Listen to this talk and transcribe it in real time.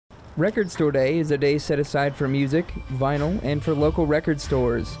Record Store Day is a day set aside for music, vinyl, and for local record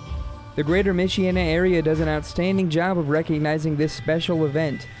stores. The greater Michiana area does an outstanding job of recognizing this special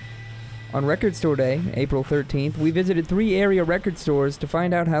event. On Record Store Day, April 13th, we visited 3 area record stores to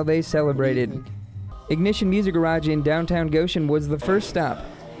find out how they celebrated. Ignition Music Garage in downtown Goshen was the first stop.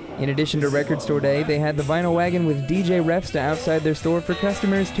 In addition to Record Store Day, they had the vinyl wagon with DJ Refsta outside their store for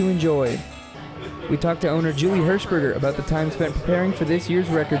customers to enjoy. We talked to owner Julie Hershberger about the time spent preparing for this year's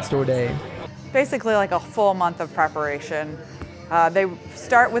Record Store Day. Basically like a full month of preparation. They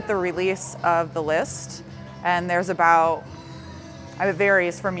start with the release of the list, and there's about, it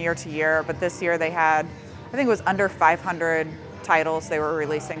varies from year to year, but this year they had, I think it was under 500 titles they were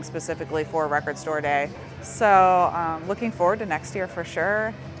releasing specifically for Record Store Day. So looking forward to next year for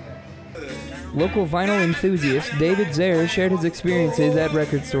sure. Local vinyl enthusiast David Zare shared his experiences at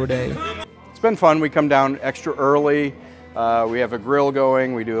Record Store Day. It's been fun. We come down extra early. We have a grill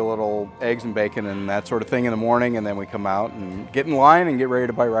going. We do a little eggs and bacon and that sort of thing in the morning, and then we come out and get in line and get ready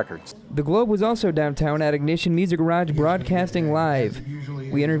to buy records. The Globe was also downtown at Ignition Music Garage broadcasting live.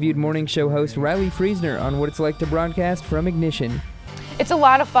 We interviewed morning show host Riley Friesner on what it's like to broadcast from Ignition. It's a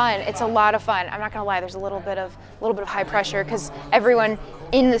lot of fun. It's a lot of fun. I'm not gonna lie. There's a little bit of high pressure because everyone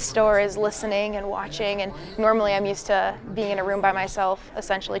in the store is listening and watching. And normally I'm used to being in a room by myself,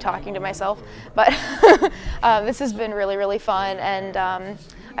 essentially talking to myself. But this has been really, really fun. And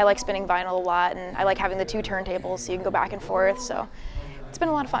I like spinning vinyl a lot, and I like having the 2 turntables so you can go back and forth. So it's been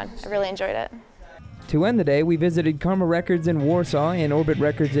a lot of fun. I really enjoyed it. To end the day, we visited Karma Records in Warsaw and Orbit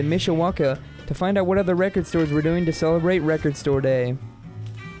Records in Mishawaka to find out what other record stores were doing to celebrate Record Store Day.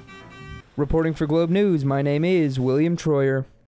 Reporting for Globe News, my name is William Troyer.